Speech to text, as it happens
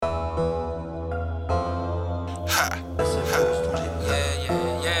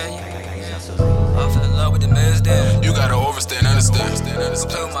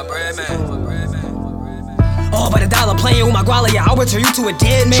Play with my bread, man. All by the dollar, playing with my guala, yeah, I'll return you to a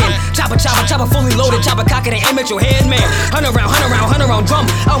dead man. Chopper, chopper, chopper, fully loaded, chopper, cock it and aim at your head, man. 100 round, 100 round, 100 round drum.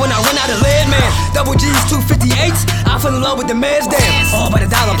 Oh, when I run out of lead, man. Double G's, 258s, I fell in love with the meds, damn. All by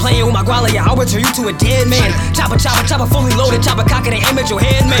the dollar, playing with my guala, yeah, I'll return you to a dead man. Chopper, chopper, chopper, fully loaded, chopper, cock it and aim at your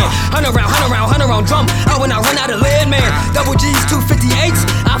head, man. 100 round, 100 round, 100 round drum. Oh, when I run out of lead, man. Double G's, 258s,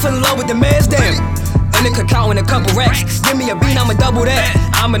 I fell in love with the meds, damn. And it could count in a couple racks. Give me a beat, I'ma double that.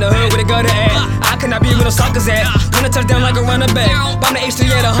 I'm in the hood with a gutter at. I cannot be where the suckers at. Run a touchdown like a runner back. Bomb the H3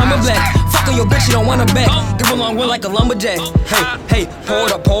 at a Hummer Black. Fuck on your bitch, you don't want her back. Give a long one like a lumberjack. Hey, pour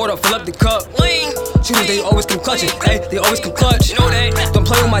it up, fill up the cup. Shooters, they always come clutching. Hey, they always come clutch. You know that. Don't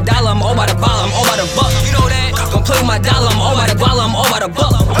play with my dollar, I'm all by the ball, I'm all by the buck. You know that. Don't play with my dollar, I'm all by the guala, I'm all by the buck.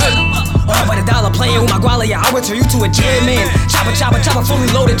 All by the dollar, playing with my guala, yeah, I'll return you to a dead man. Chopper, chopper, chopper,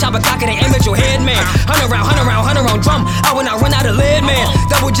 fully loaded, chopper, cock it and aim at your head, man. 100 round, 100 round, 100 round drum. Oh, when I run out of lead, man.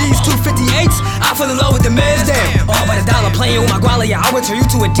 Double G's, 258s, I fell in love with the meds, damn. All by the dollar, playing with my guala, yeah, I'll return you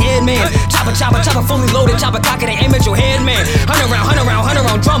to a dead man. Chopper, chopper, chopper, fully loaded, chopper, cock it and aim at your head, man. 100 round, 100 round, 100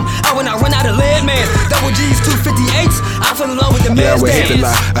 round drum. Oh, when I run out of lead, man. Double G's, 258s, I fell in love with the meds, yeah, I would hate to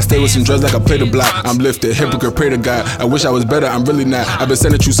damn. lie. I stay with some drugs like I play the block. I'm lifted, hypocrite, pray to God. I wish I was better, I'm really not. I've been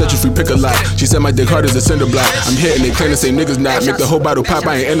sending you such a free pick a lot. She said my dick hard as a cinder block. I'm hitting, they claim to say niggas not. Make the whole bottle pop,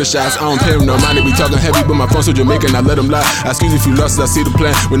 I ain't in the shots. I don't pay them no mind, they be talking heavy, but my phone's so Jamaican, I let them lie. I excuse if you lost, I see the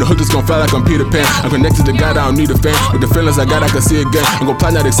plan. When the hook is gon' fly like I'm Peter Pan. I'm connected to God, I don't need a fan. With the feelings I got, I can see again. I'm gon'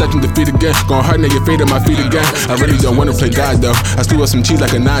 plot, not accepting defeat again. Gon' hard nigga fade at my feet again. I really don't wanna play God though. I stew up some cheese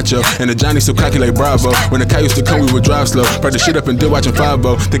like a nacho. And the Johnny so cocky like Bravo. When the cat used to come, we would drive slow. Brought the shit up and did watching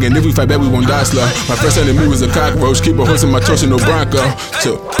 5-0. Thinking if we fight back, we won't die slow. My first enemy was a cockroach. Keep a horse in my toast and no Bronco.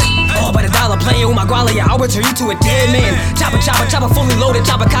 All by the dollar, playing with my guala, yeah, I'll return you to a dead man. Chopper, chopper, chopper, fully loaded,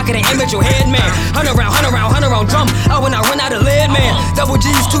 chopper, cock it and aim at your head, man. 100 round, 100 round, 100 round drum. Oh, when I run out of lead, man. Double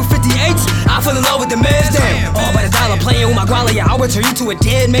G's, 258s, I fell in love with the meds, damn. All by the dollar, playing with my guala, yeah, I'll return you to a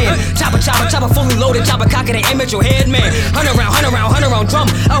dead man. Chopper, chopper, chopper, fully loaded, chopper, cock it and aim at your head, man. 100 round, 100 round, 100 round drum.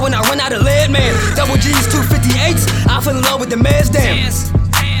 Oh, when I run out of lead, man. Double G's, 258s, I fell in love with the meds, damn.